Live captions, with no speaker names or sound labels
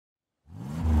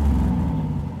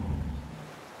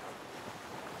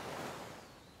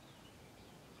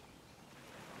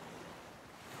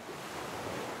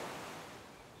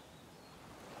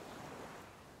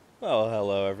Well,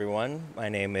 hello everyone. My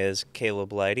name is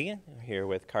Caleb Leidy. I'm here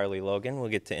with Carly Logan. We'll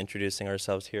get to introducing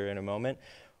ourselves here in a moment.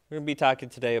 We're going to be talking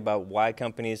today about why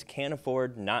companies can't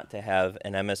afford not to have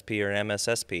an MSP or an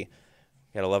MSSP.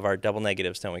 Gotta love our double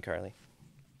negatives, don't we, Carly?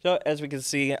 So as we can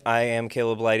see, I am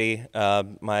Caleb Leidy.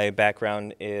 My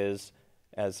background is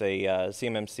as a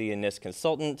CMMC and NIST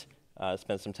consultant.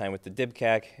 Spent some time with the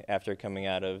DIBCAC after coming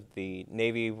out of the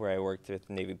Navy, where I worked with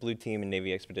Navy Blue Team and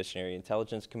Navy Expeditionary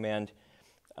Intelligence Command.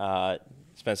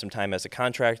 Spent some time as a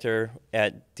contractor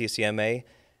at DCMA,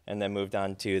 and then moved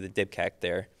on to the DIBCAC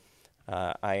there.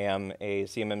 I am a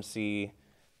CMMC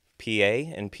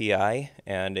PA and PI,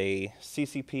 and a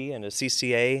CCP and a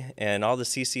CCA, and all the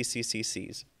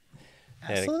CCCCCs.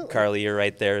 Absolutely. And Carly, you're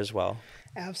right there as well.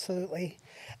 Absolutely.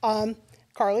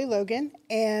 Carly Logan,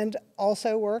 and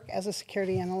also work as a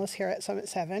security analyst here at Summit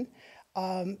 7,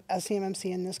 as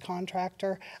CMMC and NIST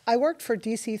contractor. I worked for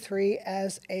DC3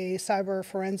 as a cyber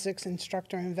forensics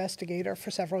instructor investigator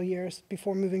for several years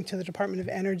before moving to the Department of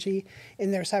Energy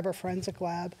in their cyber forensic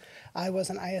lab. I was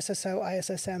an ISSO,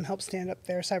 ISSM, helped stand up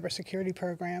their cybersecurity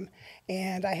program,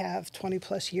 and I have 20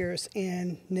 plus years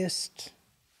in NIST,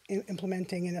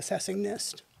 implementing and assessing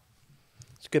NIST.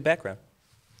 It's a good background.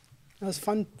 It was a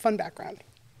fun background.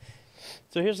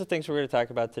 So here's the things we're going to talk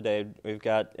about today. We've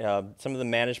got some of the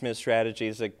management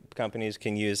strategies that companies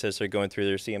can use as they're going through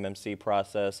their CMMC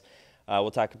process.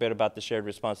 We'll talk a bit about the shared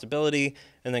responsibility,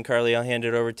 and then Carly, I'll hand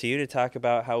it over to you to talk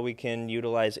about how we can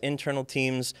utilize internal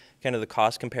teams, kind of the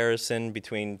cost comparison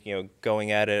between going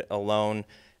at it alone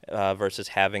versus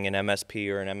having an MSP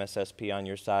or an MSSP on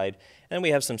your side. And then we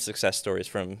have some success stories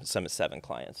from Summit 7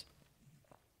 clients.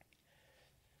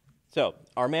 So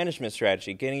our management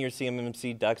strategy, getting your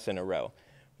CMMC ducks in a row.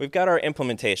 We've got our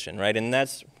implementation, right? And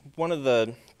that's one of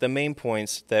the main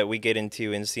points that we get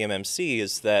into in CMMC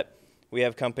is that we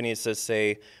have companies that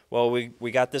say, well,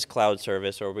 we got this cloud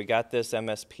service or we got this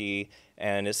MSP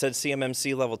and it said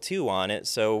CMMC level 2 on it,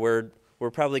 so we're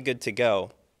probably good to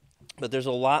go. But there's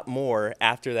a lot more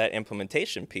after that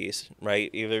implementation piece, right?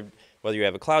 Either whether you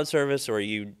have a cloud service or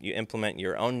you implement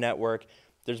your own network,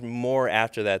 there's more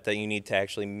after that that you need to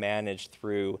actually manage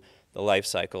through the life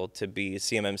cycle to be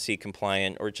CMMC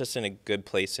compliant or just in a good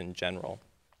place in general.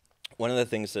 One of the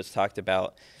things that's talked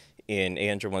about in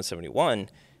 800-171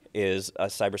 is a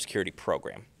cybersecurity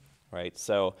program, right?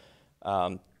 So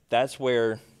that's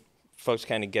where folks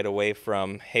kind of get away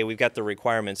from, hey, we've got the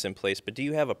requirements in place, but do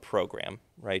you have a program,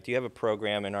 right? Do you have a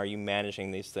program and are you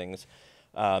managing these things?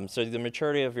 So the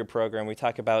maturity of your program, we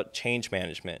talk about change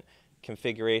management,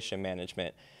 configuration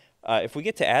management. If we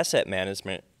get to asset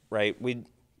management, right, we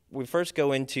first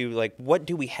go into, like, what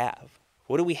do we have?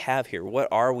 What do we have here? What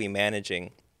are we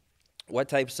managing? What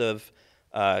types of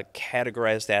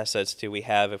categorized assets do we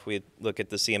have if we look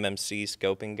at the CMMC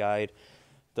scoping guide?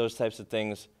 Those types of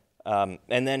things. And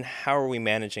then how are we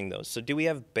managing those? So do we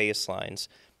have baselines,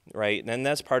 right? And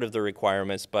that's part of the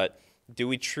requirements, but do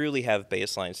we truly have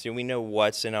baselines? Do we know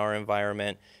what's in our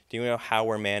environment? Do we know how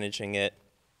we're managing it?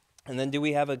 And then do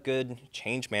we have a good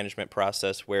change management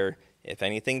process where if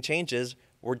anything changes,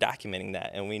 we're documenting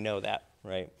that and we know that,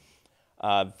 right?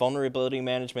 Vulnerability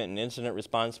management and incident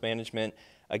response management,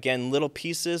 again, little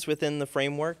pieces within the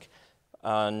framework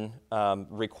on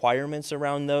requirements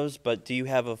around those, but do you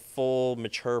have a full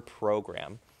mature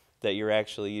program that you're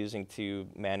actually using to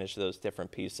manage those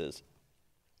different pieces?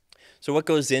 So what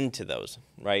goes into those,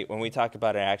 right? When we talk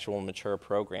about an actual mature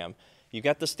program, you've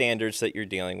got the standards that you're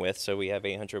dealing with. So we have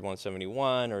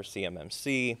 800-171 or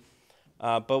CMMC,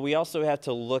 but we also have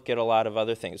to look at a lot of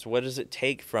other things. What does it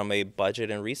take from a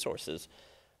budget and resources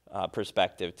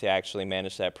perspective to actually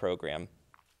manage that program?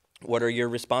 What are your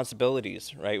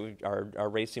responsibilities, right? Our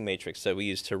racing matrix that we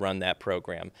use to run that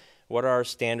program. What are our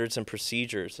standards and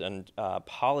procedures and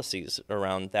policies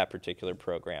around that particular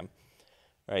program?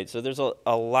 Right, so there's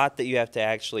a lot that you have to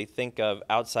actually think of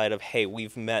outside of, hey,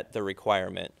 we've met the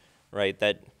requirement, right?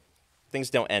 That things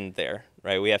don't end there,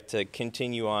 right? We have to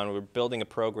continue on. We're building a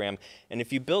program, and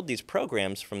if you build these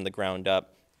programs from the ground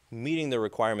up, meeting the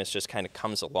requirements just kind of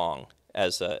comes along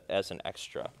as an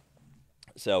extra.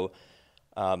 So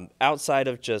outside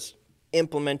of just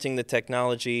implementing the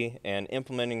technology and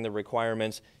implementing the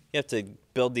requirements, you have to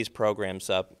build these programs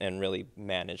up and really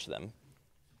manage them.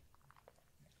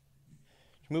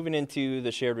 Moving into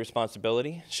the shared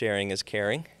responsibility, sharing is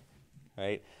caring,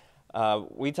 right?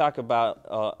 We talk about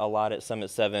a lot at Summit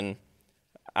 7,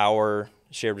 our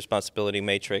shared responsibility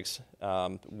matrix,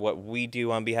 what we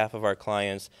do on behalf of our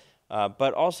clients,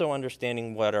 but also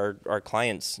understanding what our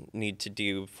clients need to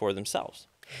do for themselves,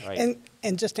 right?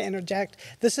 And just to interject,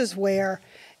 this is where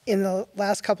in the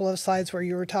last couple of slides where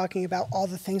you were talking about all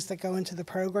the things that go into the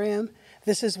program,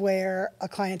 this is where a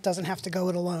client doesn't have to go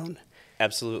it alone.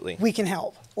 Absolutely. We can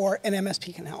help, or an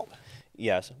MSP can help.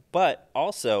 Yes, but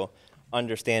also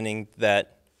understanding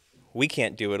that we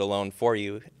can't do it alone for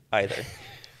you either,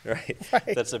 right?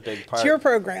 Right. That's a big part. It's your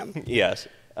program. Yes,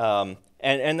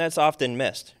 and that's often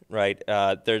missed, right?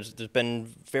 There's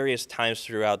been various times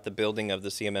throughout the building of the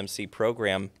CMMC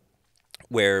program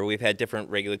where we've had different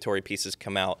regulatory pieces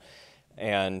come out,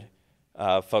 and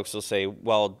folks will say,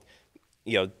 well,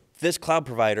 this cloud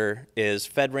provider is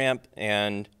FedRAMP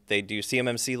and they do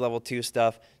CMMC level 2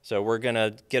 stuff, so we're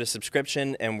gonna get a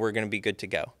subscription and we're gonna be good to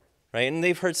go, right? And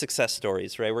they've heard success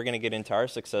stories, right? We're gonna get into our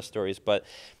success stories, but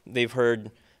they've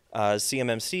heard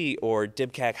CMMC or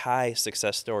DIBCAC high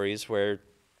success stories where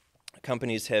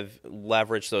companies have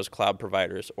leveraged those cloud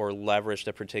providers or leveraged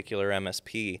a particular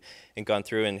MSP and gone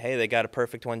through and, hey, they got a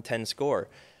perfect 110 score.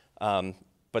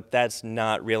 But that's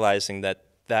not realizing that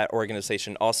that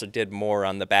organization also did more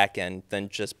on the back end than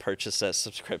just purchase a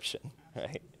subscription,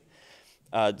 right?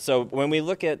 So when we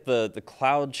look at the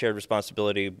cloud shared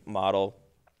responsibility model,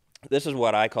 this is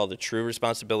what I call the true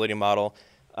responsibility model,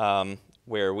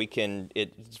 where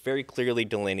it's very clearly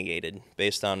delineated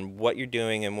based on what you're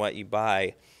doing and what you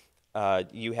buy.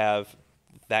 You have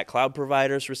that cloud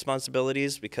provider's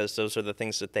responsibilities because those are the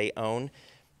things that they own,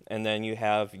 and then you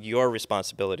have your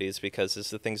responsibilities because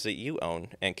it's the things that you own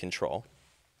and control.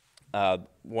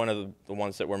 One of the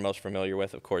ones that we're most familiar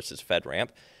with, of course, is FedRAMP.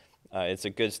 It's a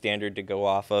good standard to go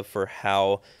off of for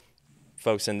how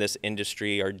folks in this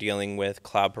industry are dealing with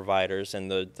cloud providers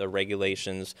and the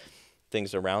regulations,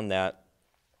 things around that.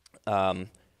 And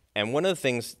one of the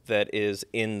things that is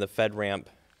in the FedRAMP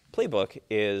playbook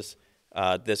is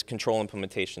this control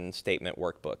implementation statement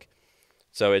workbook.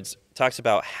 So it talks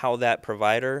about how that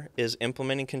provider is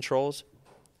implementing controls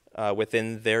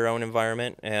within their own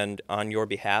environment and on your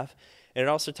behalf. And it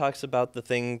also talks about the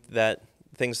things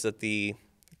that the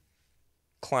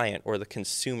client or the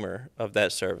consumer of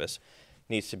that service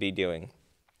needs to be doing.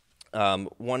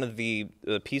 One of the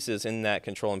pieces in that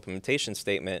control implementation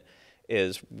statement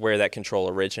is where that control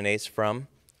originates from,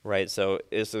 right? So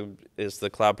is the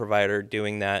cloud provider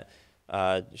doing that?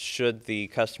 Should the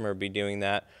customer be doing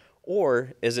that?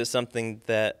 Or is it something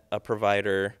that a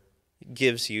provider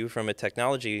gives you from a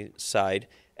technology side,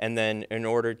 and then in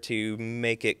order to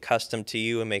make it custom to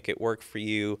you and make it work for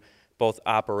you, both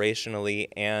operationally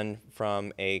and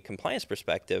from a compliance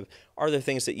perspective, are there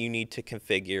things that you need to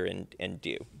configure and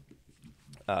do?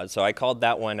 So I called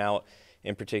that one out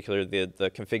in particular,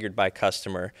 the configured by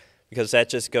customer, because that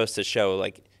just goes to show,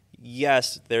 like,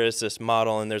 yes, there is this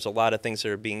model and there's a lot of things that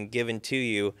are being given to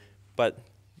you, but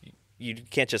you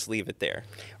can't just leave it there.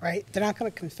 Right. They're not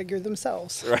going to configure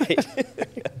themselves. Right.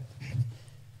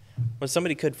 Well,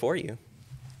 somebody could for you.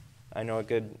 I know a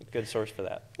good source for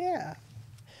that. Yeah.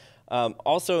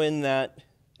 Also in that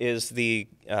is the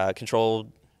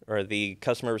control or the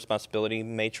customer responsibility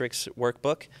matrix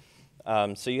workbook.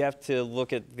 So you have to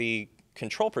look at the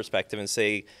control perspective and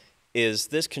say, is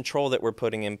this control that we're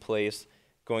putting in place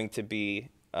going to be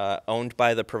owned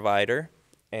by the provider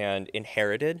and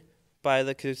inherited by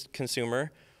the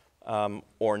consumer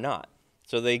or not?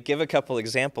 So they give a couple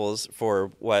examples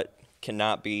for what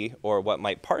cannot be or what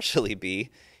might partially be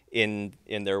in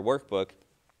their workbook,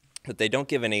 but they don't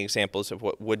give any examples of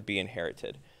what would be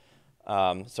inherited.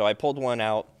 So I pulled one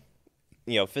out,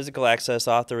 physical access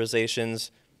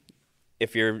authorizations.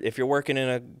 If you're working in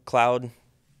a cloud,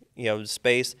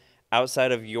 space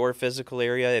outside of your physical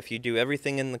area, if you do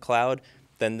everything in the cloud,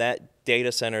 then that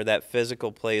data center, that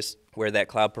physical place where that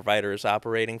cloud provider is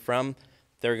operating from,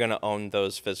 they're going to own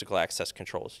those physical access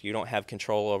controls. You don't have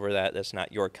control over that. That's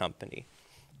not your company,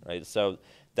 right? So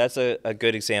that's a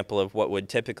good example of what would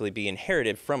typically be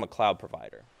inherited from a cloud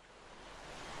provider.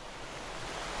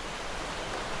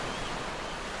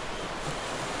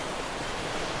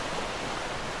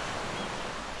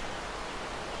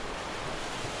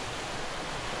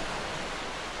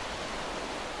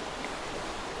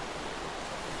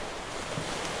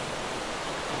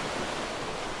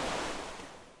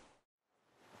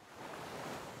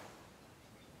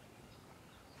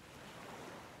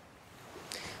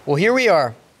 Well, here we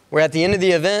are. We're at the end of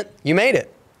the event. You made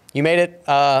it. You made it,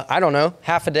 I don't know,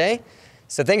 half a day.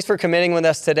 So thanks for committing with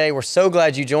us today. We're so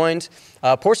glad you joined.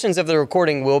 Portions of the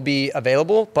recording will be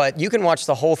available, but you can watch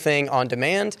the whole thing on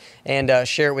demand and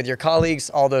share it with your colleagues,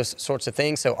 all those sorts of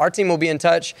things. So our team will be in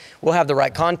touch. We'll have the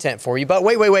right content for you. But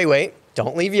wait.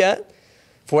 Don't leave yet.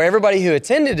 For everybody who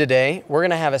attended today, we're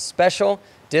going to have a special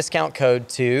discount code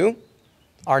to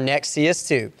our next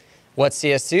CS2. What's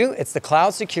CS2? It's the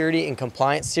Cloud Security and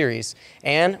Compliance Series.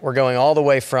 And we're going all the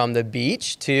way from the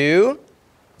beach to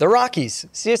the Rockies.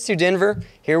 CS2 Denver,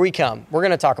 here we come. We're going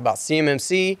to talk about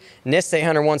CMMC, NIST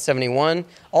 800-171,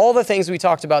 all the things we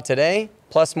talked about today,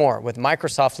 plus more with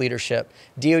Microsoft leadership,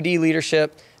 DoD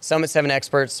leadership, Summit 7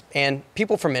 experts, and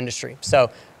people from industry.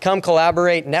 So come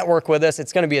collaborate, network with us.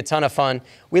 It's going to be a ton of fun.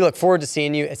 We look forward to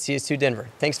seeing you at CS2 Denver.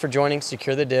 Thanks for joining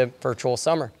Secure the DIB Virtual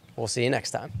Summer. We'll see you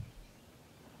next time.